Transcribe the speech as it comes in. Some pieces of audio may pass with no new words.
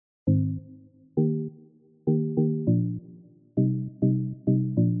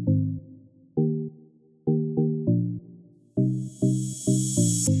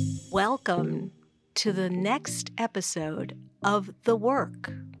Welcome to the next episode of The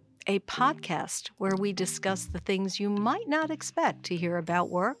Work, a podcast where we discuss the things you might not expect to hear about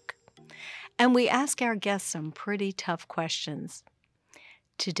work, and we ask our guests some pretty tough questions.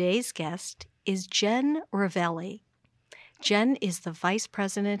 Today's guest is Jenn Ravalli. Jenn is the Vice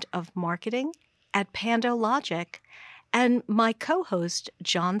President of Marketing at PandoLogic, and my co-host,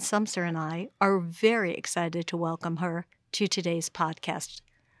 John Sumser, and I are very excited to welcome her to today's podcast.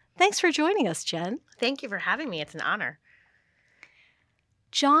 Thanks for joining us, Jenn. Thank you for having me. It's an honor.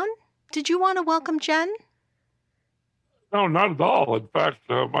 John, did you want to welcome Jenn? No, not at all. In fact,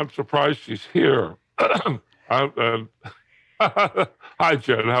 I'm surprised she's here. Hi,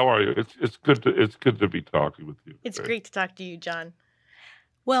 Jenn. How are you? It's good to be talking with you. It's great to talk to you, John.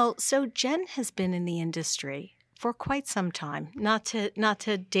 Well, so Jenn has been in the industry for quite some time, not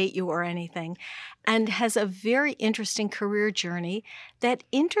to date you or anything, and has a very interesting career journey that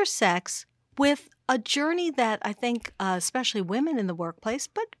intersects with a journey that I think especially women in the workplace,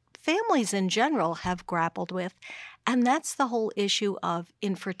 but families in general have grappled with, and that's the whole issue of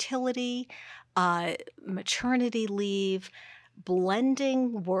infertility, maternity leave,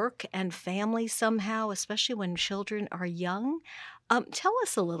 blending work and family somehow, especially when children are young. Tell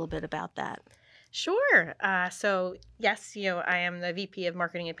us a little bit about that. Sure. So yes, I am the VP of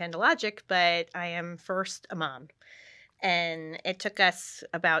Marketing at PandoLogic, but I am first a mom. And it took us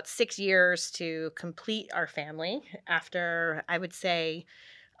about 6 years to complete our family after, I would say,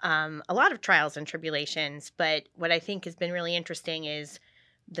 a lot of trials and tribulations. But what I think has been really interesting is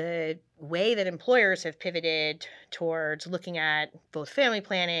the way that employers have pivoted towards looking at both family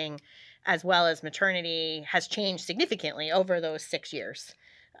planning as well as maternity has changed significantly over those 6 years.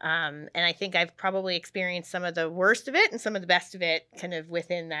 And I think I've probably experienced some of the worst of it and some of the best of it kind of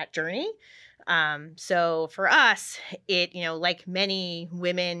within that journey. So for us, it, like many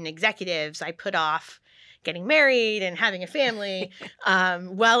women executives, I put off getting married and having a family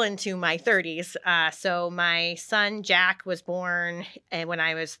well into my 30s. So my son, Jack, was born when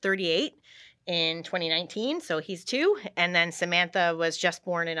I was 38 in 2019. So he's 2. And then Samantha was just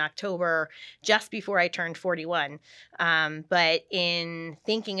born in October, just before I turned 41. But in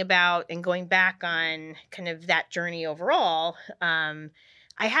thinking about and going back on kind of that journey overall, I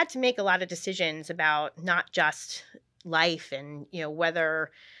had to make a lot of decisions about not just life and,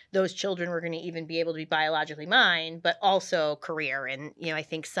 whether those children were going to even be able to be biologically mine, but also career. And, I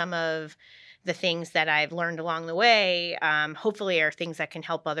think some of the things that I've learned along the way, hopefully are things that can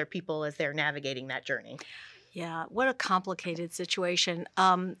help other people as they're navigating that journey. Yeah, what a complicated situation.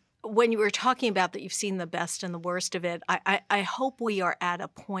 When you were talking about that you've seen the best and the worst of it, I hope we are at a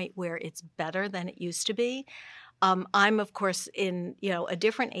point where it's better than it used to be. I'm, of course, in a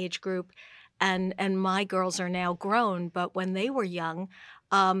different age group, and my girls are now grown, but when they were young,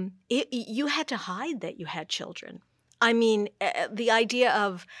 you had to hide that you had children. I mean, the idea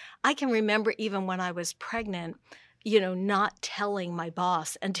of, I can remember even when I was pregnant, not telling my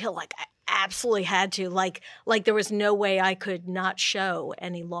boss until I absolutely had to, like there was no way I could not show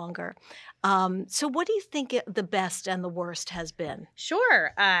any longer. So what do you think the best and the worst has been?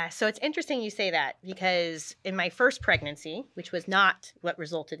 Sure. So it's interesting you say that, because in my first pregnancy, which was not what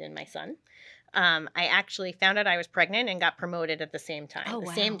resulted in my son, I actually found out I was pregnant and got promoted at the same time,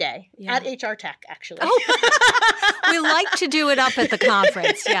 same day, at HR Tech, actually. Oh. We like to do it up at the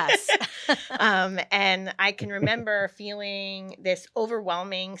conference, yes. And I can remember feeling this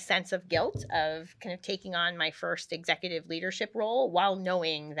overwhelming sense of guilt of kind of taking on my first executive leadership role while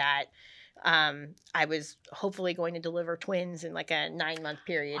knowing that I was hopefully going to deliver twins in like a 9-month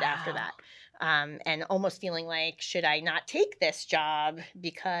period after that. And almost feeling like, should I not take this job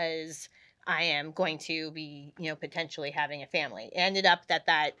because I am going to be, potentially having a family. It ended up that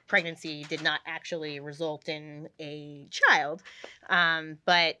pregnancy did not actually result in a child.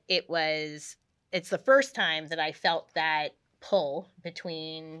 But it's the first time that I felt that pull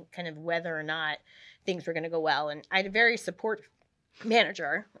between kind of whether or not things were going to go well. And I had a very supportive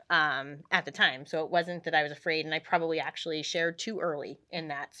manager at the time. So it wasn't that I was afraid, and I probably actually shared too early in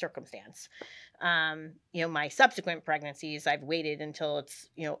that circumstance. My subsequent pregnancies, I've waited until it's,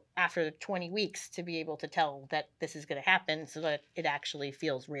 after the 20 weeks to be able to tell that this is going to happen so that it actually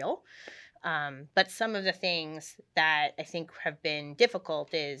feels real. But some of the things that I think have been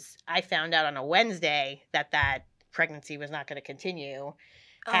difficult is I found out on a Wednesday that pregnancy was not going to continue.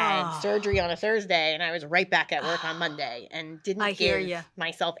 Had surgery on a Thursday, and I was right back at work on Monday, and didn't give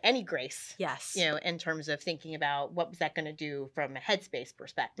myself any grace. Yes. In terms of thinking about what was that going to do from a headspace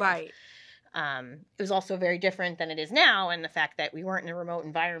perspective. Right. It was also very different than it is now, and the fact that we weren't in a remote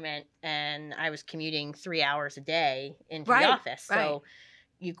environment, and I was commuting 3 hours a day into the office. So,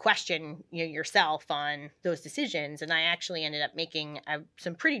 you question yourself on those decisions. And I actually ended up making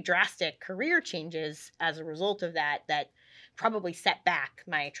some pretty drastic career changes as a result of that probably set back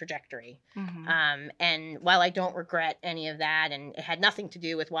my trajectory. And while I don't regret any of that, and it had nothing to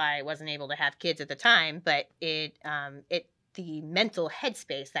do with why I wasn't able to have kids at the time, but the mental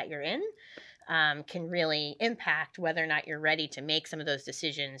headspace that you're in can really impact whether or not you're ready to make some of those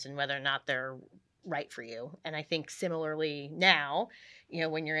decisions and whether or not they're right for you. And I think similarly now,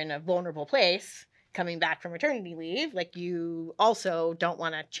 when you're in a vulnerable place, coming back from maternity leave, like, you also don't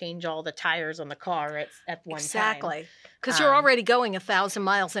want to change all the tires on the car at one time. Exactly. Because you're already going 1,000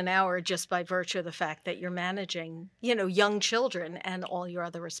 miles an hour just by virtue of the fact that you're managing, young children and all your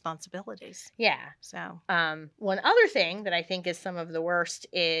other responsibilities. Yeah. So one other thing that I think is some of the worst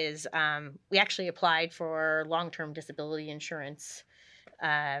is we actually applied for long-term disability insurance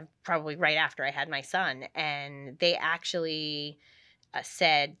probably right after I had my son. And they actually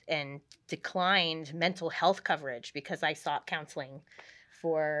said and declined mental health coverage because I sought counseling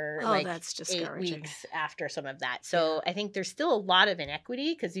for that's 8 discouraging. weeks after some of that. So I think there's still a lot of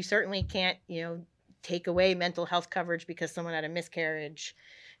inequity, because you certainly can't, take away mental health coverage because someone had a miscarriage,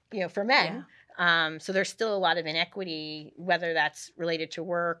 for men. So there's still a lot of inequity, whether that's related to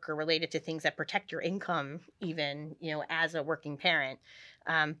work or related to things that protect your income, even, as a working parent.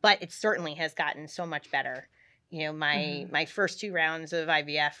 But it certainly has gotten so much better. My first 2 rounds of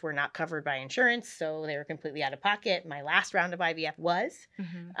IVF were not covered by insurance, so they were completely out of pocket. My last round of IVF was.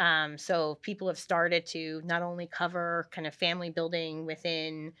 So people have started to not only cover kind of family building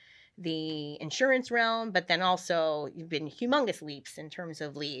within the insurance realm, but then also you've been humongous leaps in terms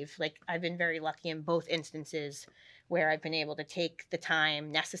of leave. Like, I've been very lucky in both instances where I've been able to take the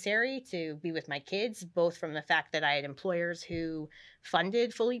time necessary to be with my kids, both from the fact that I had employers who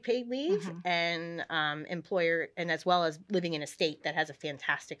funded fully paid leave and as well as living in a state that has a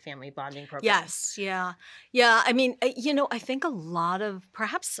fantastic family bonding program. Yes. Yeah. Yeah. I mean, I think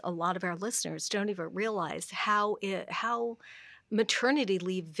perhaps a lot of our listeners don't even realize how maternity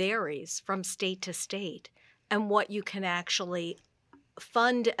leave varies from state to state, and what you can actually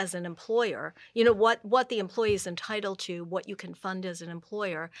fund as an employer, what the employee is entitled to, what you can fund as an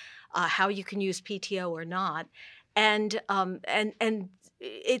employer, how you can use PTO or not. And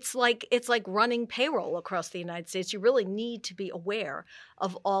it's like running payroll across the United States. You really need to be aware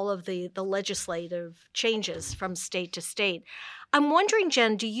of all of the legislative changes from state to state. I'm wondering,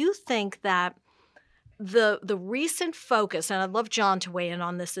 Jenn, do you think that the recent focus, and I'd love John to weigh in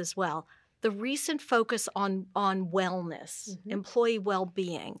on this as well, the recent focus on wellness, employee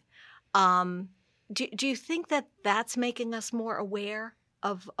well-being, do you think that that's making us more aware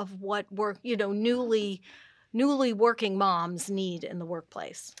of what newly working moms need in the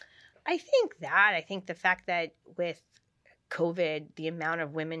workplace? I think the fact that with COVID, the amount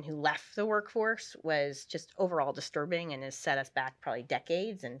of women who left the workforce was just overall disturbing and has set us back probably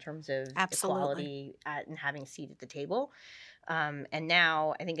decades in terms of equality and having a seat at the table. And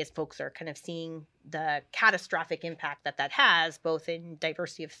now I think as folks are kind of seeing the catastrophic impact that has, both in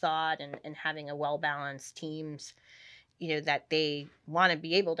diversity of thought and having a well-balanced teams, that they want to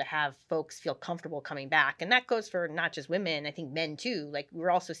be able to have folks feel comfortable coming back. And that goes for not just women, I think men too. Like, we're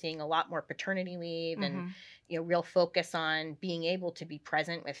also seeing a lot more paternity leave and, real focus on being able to be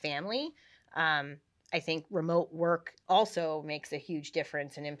present with family. I think remote work also makes a huge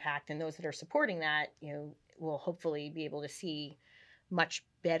difference and impact. And those that are supporting that, will hopefully be able to see much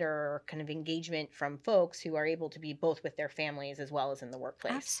better kind of engagement from folks who are able to be both with their families as well as in the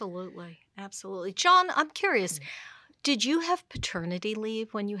workplace. Absolutely. Absolutely. John, I'm curious, did you have paternity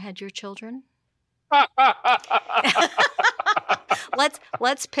leave when you had your children?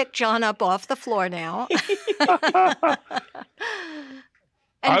 Let's pick John up off the floor now.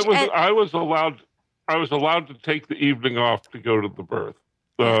 I was allowed to take the evening off to go to the birth,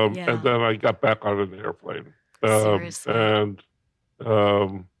 and then I got back on an airplane. Seriously. And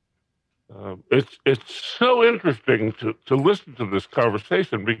it's so interesting to listen to this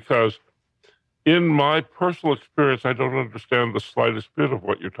conversation, because in my personal experience, I don't understand the slightest bit of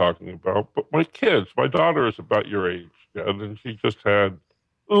what you're talking about. But my daughter is about your age, and she just had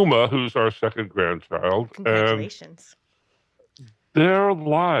Uma, who's our second grandchild. Congratulations. And their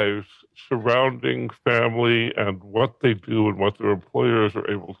lives surrounding family and what they do and what their employers are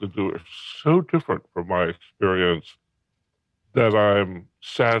able to do are so different from my experience that I'm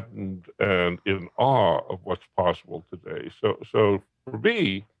saddened and in awe of what's possible today. So for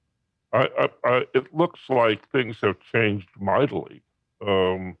me, it looks like things have changed mightily,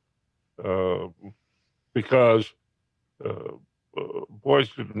 because boys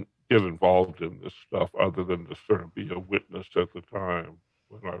didn't get involved in this stuff other than to sort of be a witness at the time.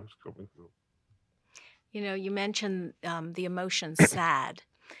 when I was coming through. You know, you mentioned the emotion sad.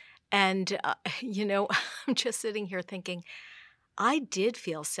 And, I'm just sitting here thinking, I did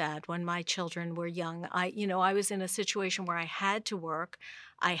feel sad when my children were young. I was in a situation where I had to work.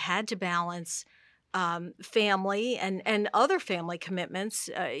 I had to balance family and other family commitments,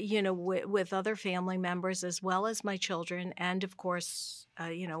 with other family members as well as my children. And of course,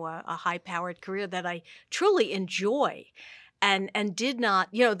 a high powered career that I truly enjoy. And did not,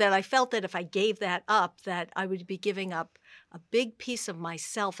 that I felt that if I gave that up, that I would be giving up a big piece of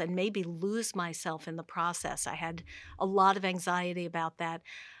myself and maybe lose myself in the process. I had a lot of anxiety about that.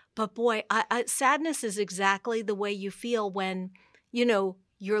 But boy, sadness is exactly the way you feel when,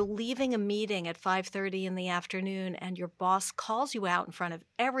 you're leaving a meeting at 5:30 in the afternoon and your boss calls you out in front of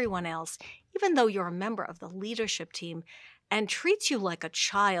everyone else, even though you're a member of the leadership team, and treats you like a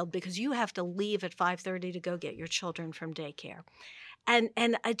child because you have to leave at 5:30 to go get your children from daycare. And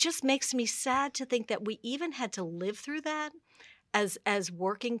it just makes me sad to think that we even had to live through that as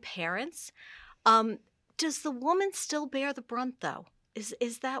working parents. Does the woman still bear the brunt though?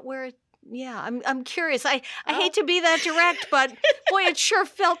 Is that where yeah, I'm curious. I hate to be that direct, but boy, it sure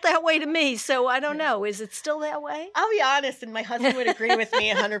felt that way to me. So I don't know. Is it still that way? I'll be honest, and my husband would agree with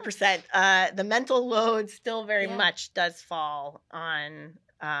me 100%. The mental load still very much does fall on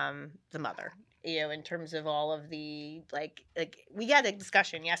the mother. In terms of all of the like we had a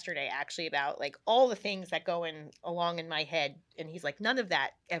discussion yesterday actually about like all the things that go along in my head, and he's like, none of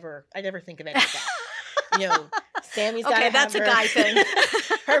that ever. I never think of any of that. Sammy's got that's a guy thing.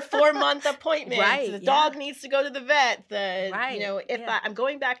 Her 4-month appointment. Right, the dog needs to go to the vet. If I'm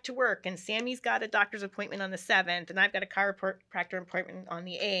going back to work and Sammy's got a doctor's appointment on the 7th and I've got a chiropractor appointment on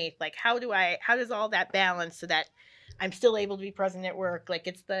the 8th, like how does all that balance so that I'm still able to be present at work? Like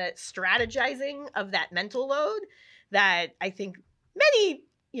it's the strategizing of that mental load that I think many,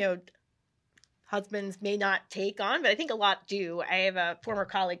 husbands may not take on, but I think a lot do. I have a former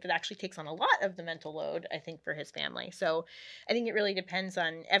colleague that actually takes on a lot of the mental load, I think, for his family. So I think it really depends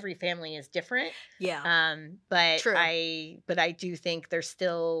on every family is different. Yeah. But True. I do think there's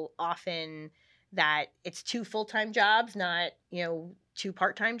still often that it's 2 full-time jobs, not, 2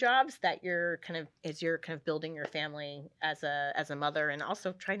 part-time jobs that you're kind of building your family as a mother, and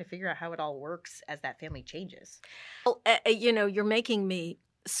also trying to figure out how it all works as that family changes. Well, you're making me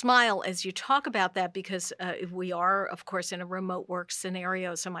smile as you talk about that because we are, of course, in a remote work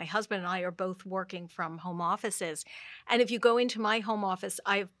scenario. So my husband and I are both working from home offices. And if you go into my home office,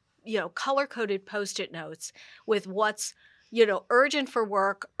 I have, color-coded Post-it notes with what's, urgent for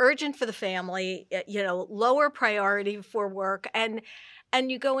work, urgent for the family, lower priority for work. And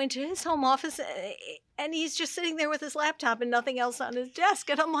you go into his home office and he's just sitting there with his laptop and nothing else on his desk.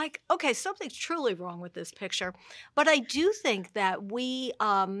 And I'm like, okay, something's truly wrong with this picture. But I do think that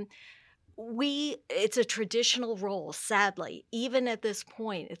it's a traditional role, sadly. Even at this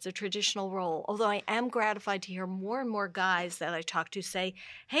point, it's a traditional role. Although I am gratified to hear more and more guys that I talk to say,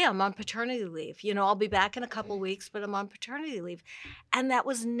 hey, I'm on paternity leave. I'll be back in a couple of weeks, but I'm on paternity leave. And that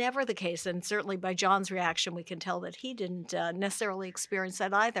was never the case. And certainly by John's reaction, we can tell that he didn't necessarily experience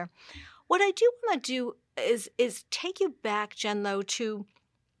that either. What I do want to do is take you back, Jenn, though, to,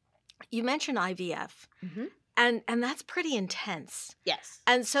 you mentioned IVF. Mm-hmm. And that's pretty intense. Yes.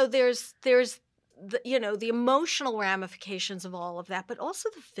 And so there's the emotional ramifications of all of that, but also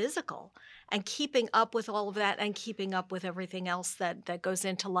the physical and keeping up with all of that and keeping up with everything else that goes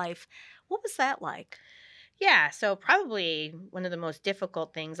into life. What was that like? Yeah, so probably one of the most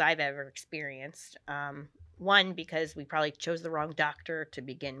difficult things I've ever experienced. One, because we probably chose the wrong doctor to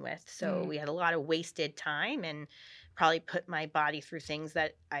begin with. So we had a lot of wasted time and probably put my body through things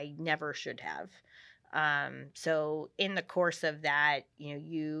that I never should have. So in the course of that,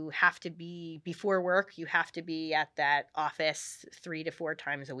 you have to be before work, you have to be at that office 3 to 4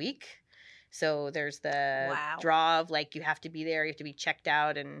 times a week. So there's the draw of like, you have to be there, you have to be checked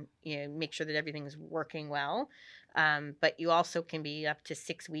out and, make sure that everything's working well. But you also can be up to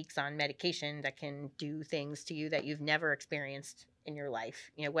 6 weeks on medication that can do things to you that you've never experienced in your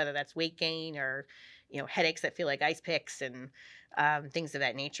life, whether that's weight gain or, headaches that feel like ice picks and things of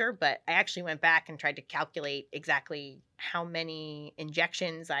that nature. But I actually went back and tried to calculate exactly how many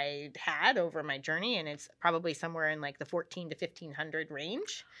injections I had over my journey, and it's probably somewhere in like the 14 to 1,500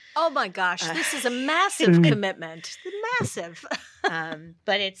 range. Oh my gosh, this is a massive commitment. Massive.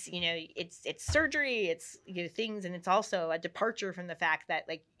 But it's, it's surgery, it's things, and it's also a departure from the fact that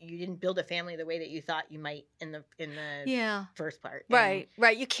like you didn't build a family the way that you thought you might in the first part. Right.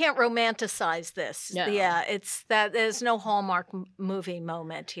 You can't romanticize this. No. Yeah, it's that there's no Hallmark movie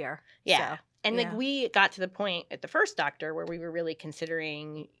moment here. Yeah. So. And like Yeah. we got to the point at the first doctor where we were really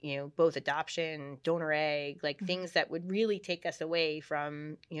considering, both adoption, donor egg, like things that would really take us away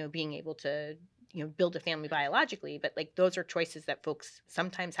from, being able to, build a family biologically. But like those are choices that folks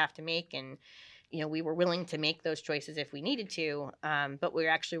sometimes have to make. And, we were willing to make those choices if we needed to. But we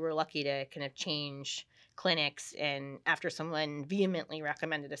were lucky to kind of change clinics. And after someone vehemently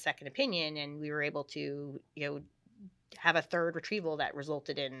recommended a second opinion, and we were able to, have a third retrieval that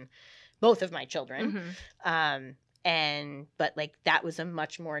resulted in both of my children. But like that was a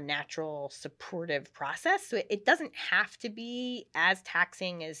much more natural, supportive process. So it doesn't have to be as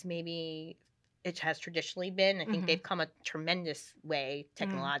taxing as maybe it has traditionally been. I think they've come a tremendous way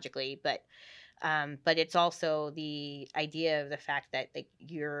technologically, but it's also the idea of the fact that like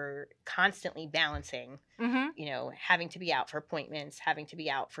you're constantly balancing, having to be out for appointments, having to be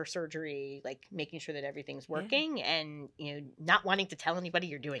out for surgery, like making sure that everything's working, and not wanting to tell anybody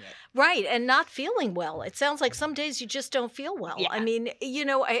you're doing it. Right, and not feeling well. It sounds like some days you just don't feel well. Yeah. I mean,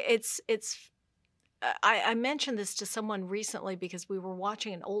 I mentioned this to someone recently because we were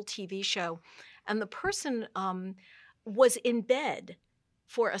watching an old TV show, and the person was in bed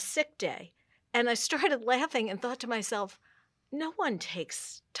for a sick day. And I started laughing and thought to myself, no one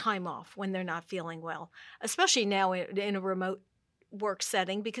takes time off when they're not feeling well, especially now in a remote work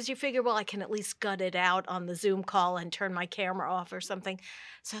setting, because you figure, well, I can at least gut it out on the Zoom call and turn my camera off or something.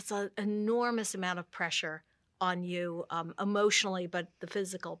 So it's an enormous amount of pressure on you emotionally, but the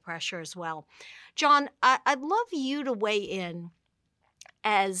physical pressure as well. John, I'd love you to weigh in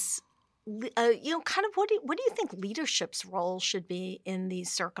as kind of what do you think leadership's role should be in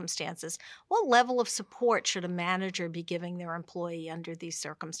these circumstances? What level of support should a manager be giving their employee under these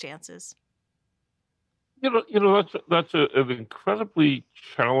circumstances? That's an incredibly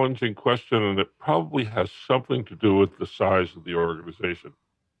challenging question, and it probably has something to do with the size of the organization,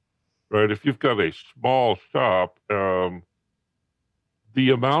 right? If you've got a small shop, the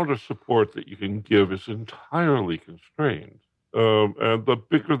amount of support that you can give is entirely constrained. And the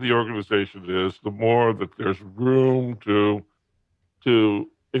bigger the organization is, the more that there's room to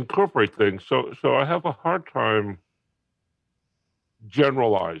incorporate things. So I have a hard time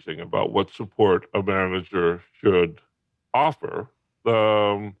generalizing about what support a manager should offer.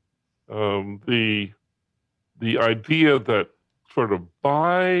 Um, the idea that sort of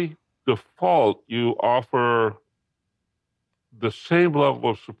by default you offer the same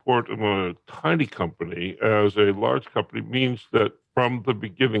level of support in a tiny company as a large company means that from the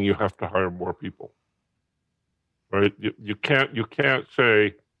beginning you have to hire more people, right? You can't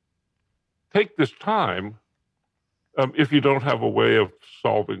say take this time if you don't have a way of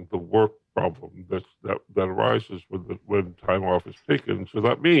solving the work problem that arises when time off is taken. So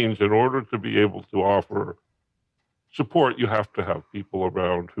that means in order to be able to offer support, you have to have people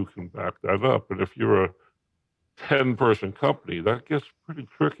around who can back that up. And if you're a 10-person company, that gets pretty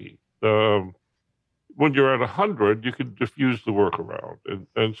tricky. When you're at 100, you can diffuse the work around,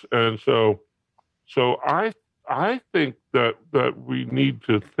 and so I think that we need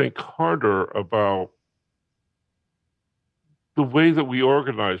to think harder about the way that we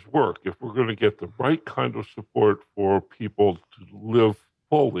organize work. If we're going to get the right kind of support for people to live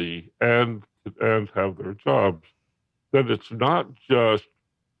fully and have their jobs, then it's not just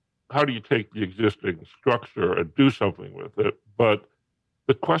how do you take the existing structure and do something with it, but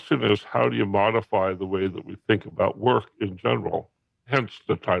the question is how do you modify the way that we think about work in general, hence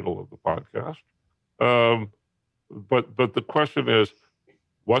the title of the podcast. But the question is,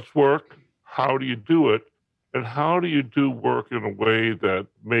 what's work? How do you do it? And how do you do work in a way that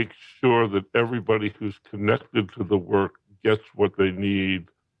makes sure that everybody who's connected to the work gets what they need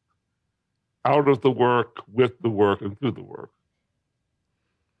out of the work, with the work, and through the work?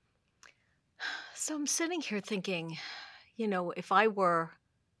 So I'm sitting here thinking, if I were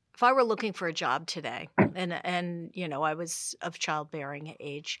looking for a job today, and I was of childbearing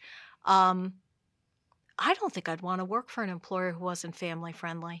age, I don't think I'd want to work for an employer who wasn't family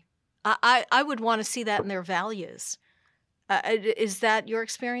friendly. I would want to see that in their values. Is that your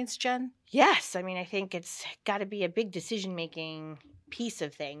experience, Jenn? Yes. I mean, I think it's got to be a big decision-making piece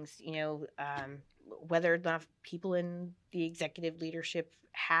of things, whether or not people in the executive leadership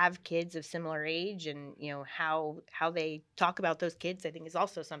have kids of similar age, and, how they talk about those kids, I think is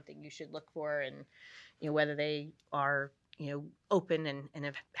also something you should look for, and, whether they are, open and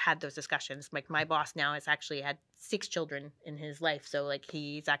have had those discussions. Like my boss now has actually had 6 children in his life. So like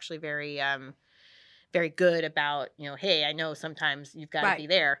he's actually very, very good about, hey, I know sometimes you've got to be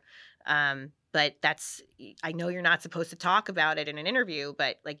there. But I know you're not supposed to talk about it in an interview,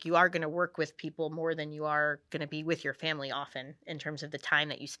 but like you are going to work with people more than you are going to be with your family often in terms of the time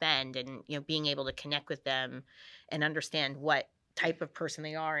that you spend and, being able to connect with them and understand what type of person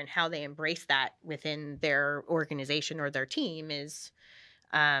they are and how they embrace that within their organization or their team is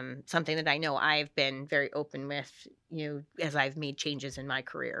something that I know I've been very open with, as I've made changes in my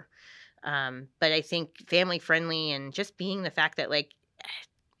career. But I think family friendly and just being the fact that like,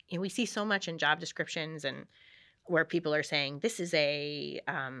 we see so much in job descriptions and where people are saying this is a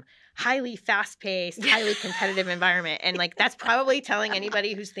highly fast-paced, highly competitive environment. And like, that's probably telling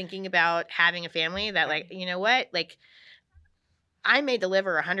anybody who's thinking about having a family that like, you know what, like I may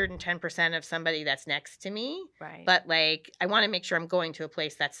deliver 110% of somebody that's next to me, Right. but like, I want to make sure I'm going to a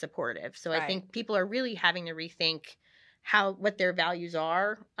place that's supportive. So I think people are really having to rethink what their values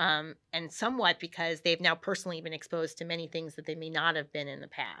are, and somewhat because they've now personally been exposed to many things that they may not have been in the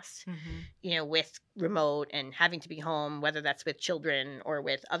past, with remote and having to be home, whether that's with children or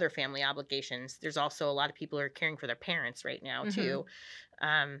with other family obligations. There's also a lot of people who are caring for their parents right now too,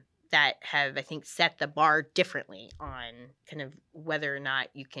 that have, I think, set the bar differently on kind of whether or not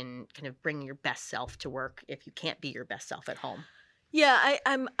you can kind of bring your best self to work if you can't be your best self at home. Yeah,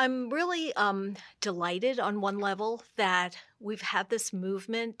 I'm really delighted on one level that we've had this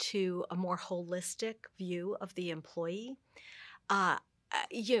movement to a more holistic view of the employee.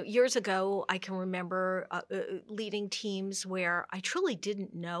 Years ago, I can remember leading teams where I truly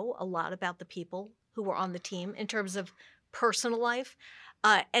didn't know a lot about the people who were on the team in terms of personal life.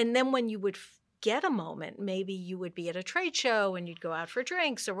 And then when you would get a moment, maybe you would be at a trade show and you'd go out for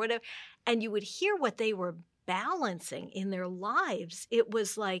drinks or whatever, and you would hear what they were balancing in their lives. It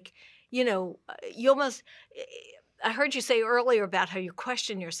was like, you almost, I heard you say earlier about how you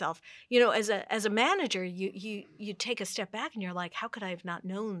question yourself, as a manager, you take a step back and you're like, how could I have not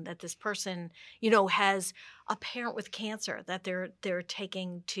known that this person, has a parent with cancer that they're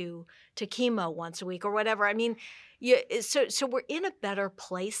taking to chemo once a week or whatever. I mean, so we're in a better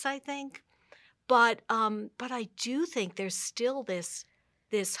place, I think. But I do think there's still this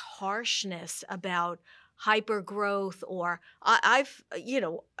harshness about hyper growth, or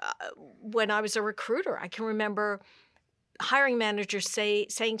when I was a recruiter, I can remember hiring managers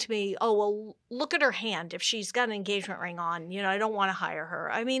saying to me, "Oh, well, look at her hand. If she's got an engagement ring on, I don't want to hire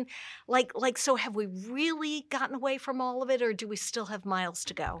her." I mean, so have we really gotten away from all of it, or do we still have miles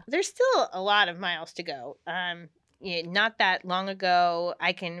to go? There's still a lot of miles to go. Not that long ago,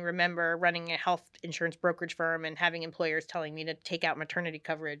 I can remember running a health insurance brokerage firm and having employers telling me to take out maternity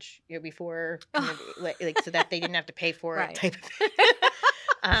coverage before, so that they didn't have to pay for it. Type of thing.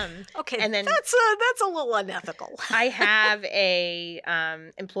 Okay, and then that's a little unethical. I have a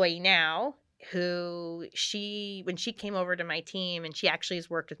employee now who when she came over to my team, and she actually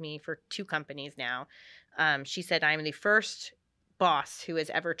has worked with me for 2 companies now. She said, "I'm the first boss who has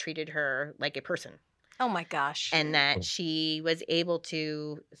ever treated her like a person." Oh my gosh. And that she was able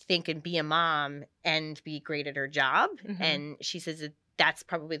to think and be a mom and be great at her job. And she says that's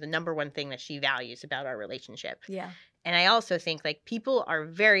probably the number one thing that she values about our relationship. Yeah. And I also think like people are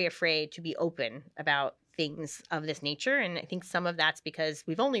very afraid to be open about things of this nature. And I think some of that's because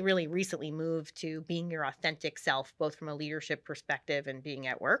we've only really recently moved to being your authentic self, both from a leadership perspective and being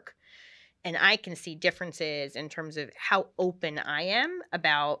at work. And I can see differences in terms of how open I am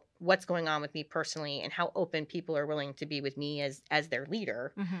about what's going on with me personally and how open people are willing to be with me as their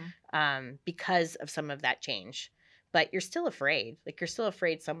leader, because of some of that change. But you're still afraid. Like, you're still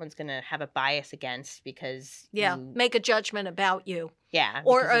afraid someone's going to have a bias against because make a judgment about you. Yeah.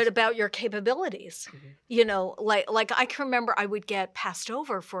 Or about your capabilities. Like I can remember I would get passed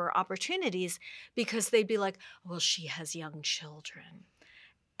over for opportunities because they'd be like, well, she has young children.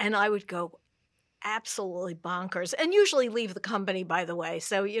 And I would go absolutely bonkers and usually leave the company, by the way.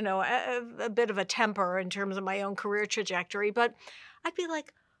 So, a bit of a temper in terms of my own career trajectory. But I'd be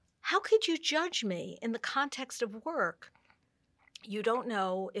like, how could you judge me in the context of work? You don't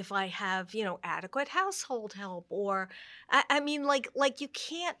know if I have, adequate household help, or I mean, like you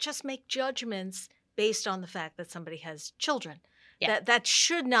can't just make judgments based on the fact that somebody has children. Yeah. That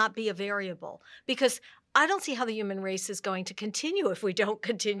should not be a variable, because I don't see how the human race is going to continue if we don't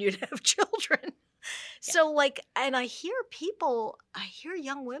continue to have children. Yeah. So and I hear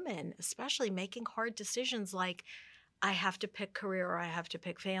young women especially making hard decisions like, I have to pick career or I have to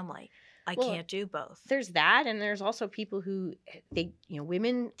pick family. I can't do both. There's that, and there's also people who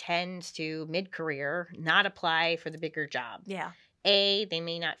women tend to mid-career not apply for the bigger job. Yeah. they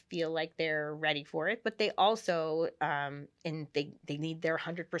may not feel like they're ready for it, but they also, and they need their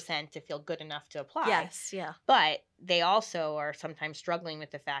 100% to feel good enough to apply. Yes, yeah. But they also are sometimes struggling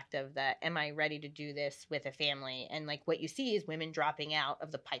with the fact of am I ready to do this with a family? And like what you see is women dropping out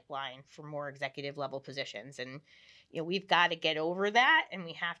of the pipeline for more executive level positions. And, we've got to get over that, and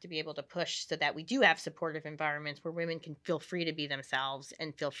we have to be able to push so that we do have supportive environments where women can feel free to be themselves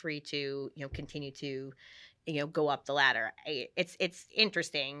and feel free to, continue to go up the ladder. It's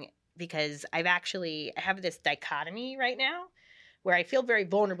interesting because I have this dichotomy right now where I feel very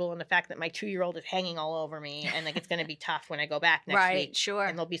vulnerable in the fact that my 2-year-old is hanging all over me, and like it's going to be tough when I go back next Right, week. sure.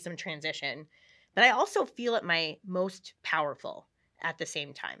 And there'll be some transition. But I also feel at my most powerful at the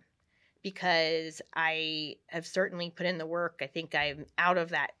same time, because I have certainly put in the work. I think I'm out of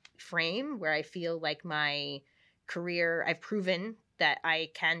that frame where I feel like my career, I've proven that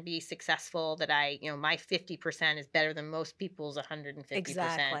I can be successful, that my 50% is better than most people's 150%.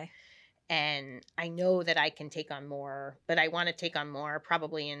 Exactly. And I know that I can take on more, but I want to take on more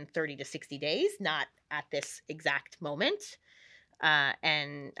probably in 30 to 60 days, not at this exact moment.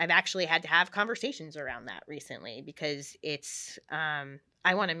 And I've actually had to have conversations around that recently, because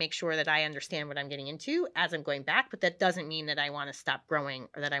I want to make sure that I understand what I'm getting into as I'm going back, but that doesn't mean that I want to stop growing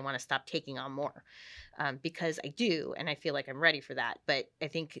or that I want to stop taking on more, because I do, and I feel like I'm ready for that. But I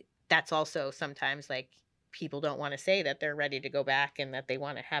think that's also sometimes like people don't want to say that they're ready to go back and that they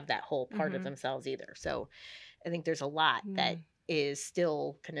want to have that whole part of themselves either. So I think there's a lot that is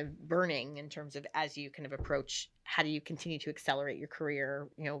still kind of burning in terms of as you kind of approach, how do you continue to accelerate your career,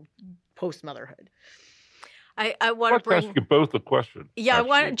 post motherhood. I want to ask you both a question. Yeah,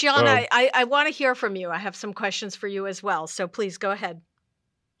 actually. John, I want to hear from you. I have some questions for you as well. So please go ahead.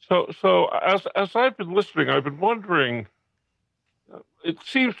 So as I've been listening, I've been wondering, it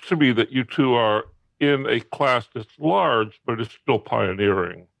seems to me that you two are in a class that's large, but is still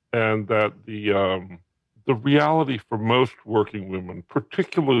pioneering, and that the reality for most working women,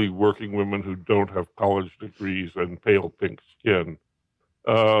 particularly working women who don't have college degrees and pale pink skin,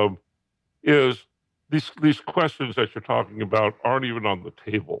 is these questions that you're talking about aren't even on the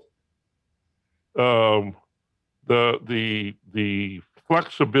table. The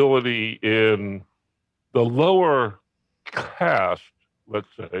flexibility in the lower caste, let's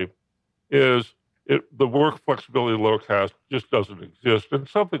say, the work flexibility in lower caste just doesn't exist, and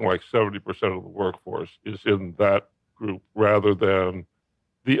something like 70% of the workforce is in that group, rather than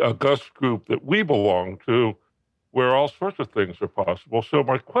the august group that we belong to, where all sorts of things are possible. So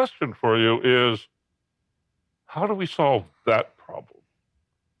my question for you is, how do we solve that problem?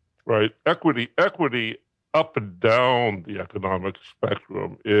 Right? Equity up and down the economic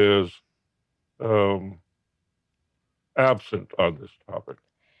spectrum is absent on this topic.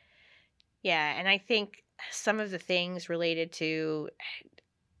 Yeah, and I think some of the things related to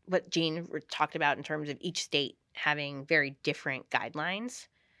what Jean talked about in terms of each state having very different guidelines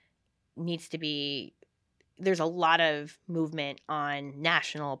needs to be, there's a lot of movement on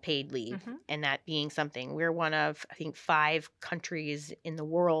national paid leave, and that being something. We're one of, I think, 5 countries in the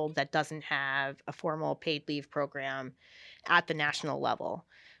world that doesn't have a formal paid leave program at the national level.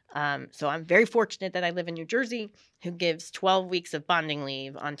 So I'm very fortunate that I live in New Jersey, who gives 12 weeks of bonding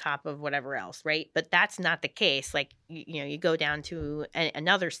leave on top of whatever else, right? But that's not the case. Like, you go down to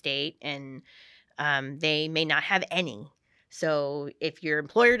another state and they may not have any. So if your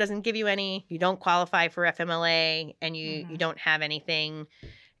employer doesn't give you any, you don't qualify for FMLA, and you don't have anything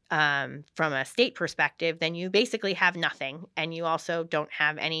from a state perspective, then you basically have nothing. And you also don't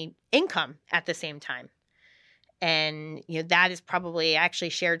have any income at the same time. And, that is probably, I actually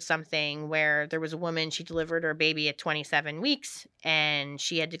shared something where there was a woman, she delivered her baby at 27 weeks, and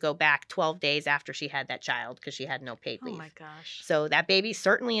she had to go back 12 days after she had that child because she had no paid leave. Oh my gosh. So that baby's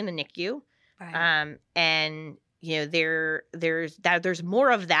certainly in the NICU. Right. And, there's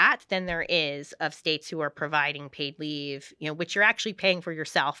more of that than there is of states who are providing paid leave, which you're actually paying for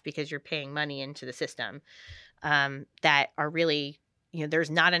yourself because you're paying money into the system, that are really, there's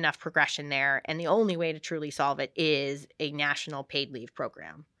not enough progression there. And the only way to truly solve it is a national paid leave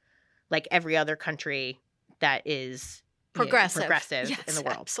program, like every other country that is progressive Yes, in the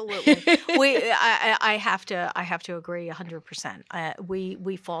world. Absolutely. I have to agree 100%.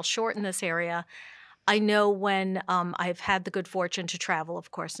 We fall short in this area. I know when I've had the good fortune to travel,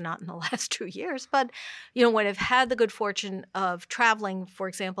 of course, not in the last 2 years, but, when I've had the good fortune of traveling, for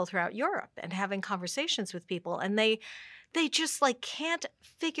example, throughout Europe and having conversations with people, and they just can't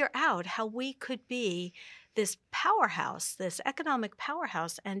figure out how we could be this powerhouse, this economic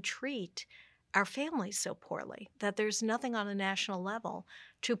powerhouse, and treat our families so poorly, that there's nothing on a national level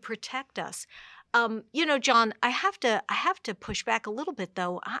to protect us. John, I have to push back a little bit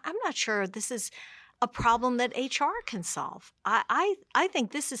though. I'm not sure this is a problem that HR can solve. I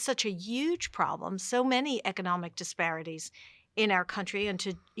think this is such a huge problem. So many economic disparities in our country, and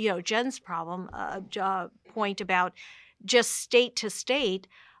to Jenn's point about just state to state.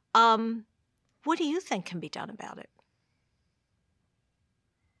 What do you think can be done about it?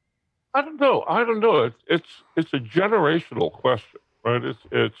 I don't know. It's a generational question, right?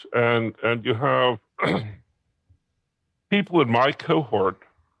 And you have people in my cohort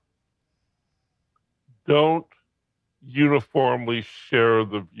don't uniformly share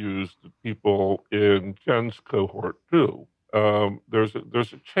the views that people in Jen's cohort do. There's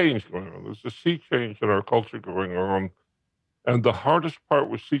a change going on. There's a sea change in our culture going on, and the hardest part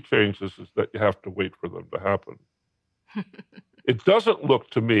with sea changes is that you have to wait for them to happen. It doesn't look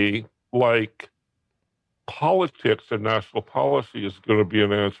to me like politics and national policy is going to be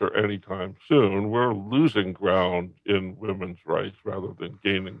an answer anytime soon. We're losing ground in women's rights rather than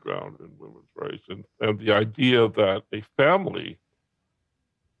gaining ground in women's rights. And the idea that a family,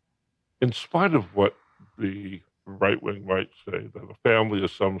 in spite of what the right wing might say, that a family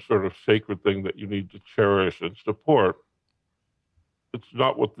is some sort of sacred thing that you need to cherish and support, it's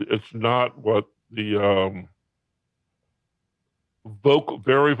not what the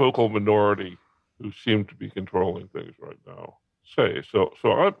very vocal minority who seem to be controlling things right now say. So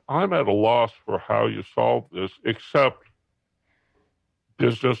I'm at a loss for how you solve this, except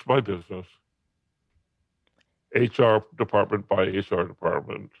business by business, HR department by HR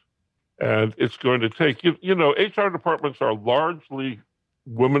department, and it's going to take HR departments are largely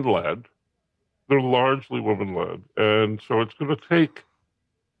women-led. They're largely women-led, and so it's going to take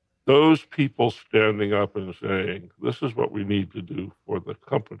those people standing up and saying, this is what we need to do for the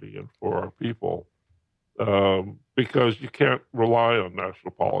company and for our people, because you can't rely on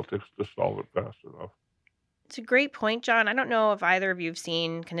national politics to solve it fast enough. It's a great point, John. I don't know if either of you have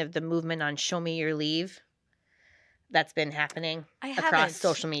seen kind of the movement on Show Me Your Leave that's been happening across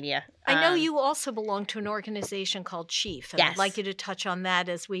social media. I know you also belong to an organization called Chief, and yes. I'd like you to touch on that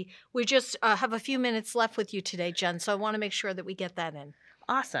as we just have a few minutes left with you today, Jenn, so I want to make sure that we get that in.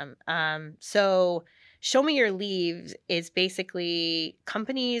 Awesome. So Show Me Your Leave is basically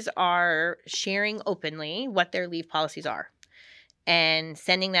companies are sharing openly what their leave policies are and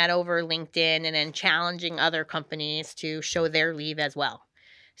sending that over LinkedIn and then challenging other companies to show their leave as well.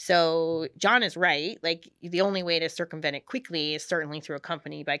 So John is right. Like, the only way to circumvent it quickly is certainly through a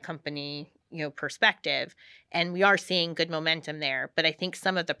company by company, perspective. And we are seeing good momentum there. But I think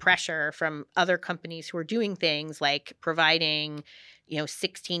some of the pressure from other companies who are doing things like providing,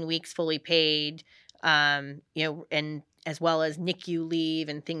 16 weeks fully paid, and as well as NICU leave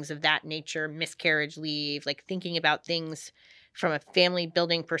and things of that nature, miscarriage leave, like thinking about things from a family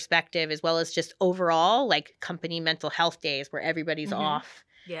building perspective, as well as just overall, like company mental health days where everybody's off.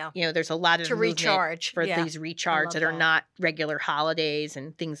 Yeah. There's a lot of to recharge for these recharge that are not regular holidays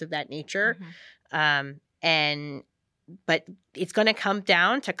and things of that nature. But it's going to come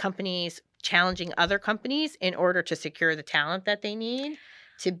down to companies challenging other companies in order to secure the talent that they need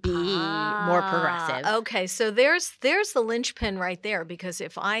to be more progressive. Okay, so there's the linchpin right there, because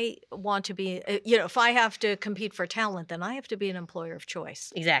if I want to be, if I have to compete for talent, then I have to be an employer of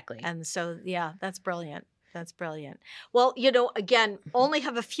choice. Exactly. And so, yeah, that's brilliant. That's brilliant. Well, again, only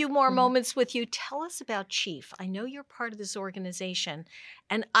have a few more moments with you. Tell us about Chief. I know you're part of this organization,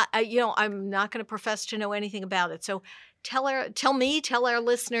 and I'm not going to profess to know anything about it. So tell our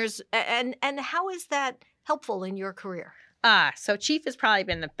listeners, and how is that helpful in your career? So Chief has probably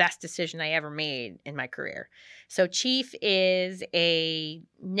been the best decision I ever made in my career. So Chief is a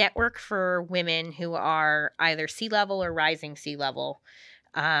network for women who are either C-level or rising C-level.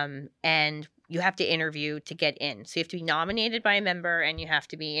 And you have to interview to get in. So you have to be nominated by a member and you have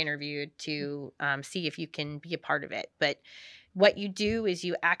to be interviewed to see if you can be a part of it. But what you do is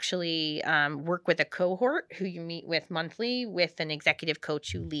you actually work with a cohort who you meet with monthly with an executive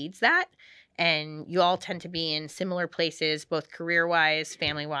coach who leads that. And you all tend to be in similar places, both career-wise,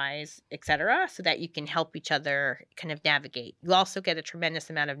 family-wise, et cetera, so that you can help each other kind of navigate. You also get a tremendous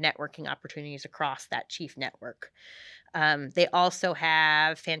amount of networking opportunities across that Chief network. They also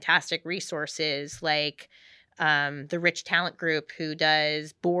have fantastic resources like the Rich Talent Group, who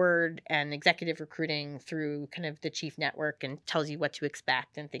does board and executive recruiting through kind of the Chief network and tells you what to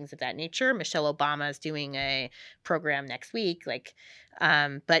expect and things of that nature. Michelle Obama is doing a program next week.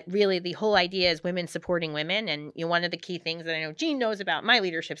 But really the whole idea is women supporting women. And one of the key things that I know Jean knows about my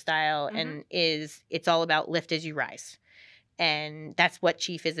leadership style and is it's all about lift as you rise. And that's what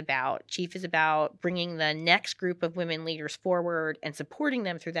Chief is about. Chief is about bringing the next group of women leaders forward and supporting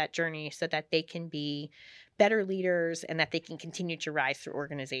them through that journey so that they can be better leaders and that they can continue to rise through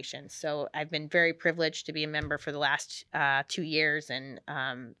organizations. So I've been very privileged to be a member for the last 2 years. And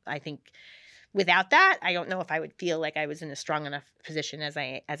I think without that, I don't know if I would feel like I was in a strong enough position as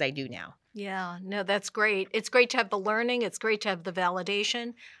I do now. Yeah, no, that's great. It's great to have the learning. It's great to have the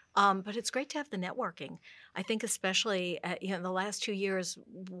validation. But it's great to have the networking. I think especially in the last 2 years,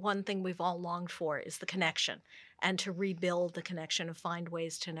 one thing we've all longed for is the connection and to rebuild the connection and find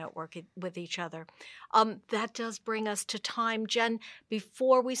ways to network with each other. That does bring us to time. Jenn,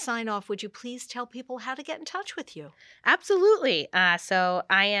 before we sign off, would you please tell people how to get in touch with you? Absolutely. So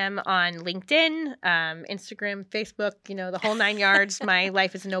I am on LinkedIn, Instagram, Facebook, the whole 9 yards. My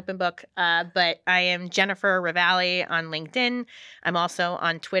life is an open book. But I am Jennifer Ravalli on LinkedIn. I'm also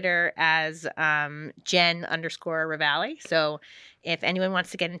on Twitter as Jenn_Ravalli. So if anyone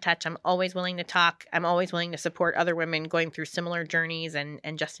wants to get in touch, I'm always willing to talk. I'm always willing to support other women going through similar journeys and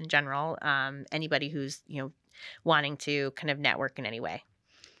just in general, anybody who's, wanting to kind of network in any way.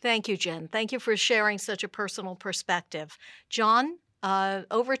 Thank you, Jenn. Thank you for sharing such a personal perspective. John,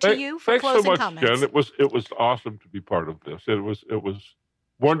 over to you for closing comments. Thanks so much, Jenn. It was awesome to be part of this. It was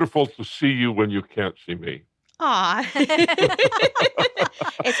wonderful to see you when you can't see me. Aw.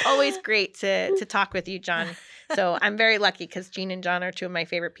 It's always great to talk with you, John. So I'm very lucky because Jean and John are two of my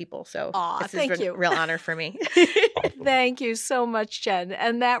favorite people. So this is a real honor for me. Awesome. Thank you so much, Jenn.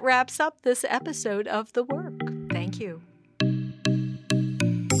 And that wraps up this episode of The Work. Thank you.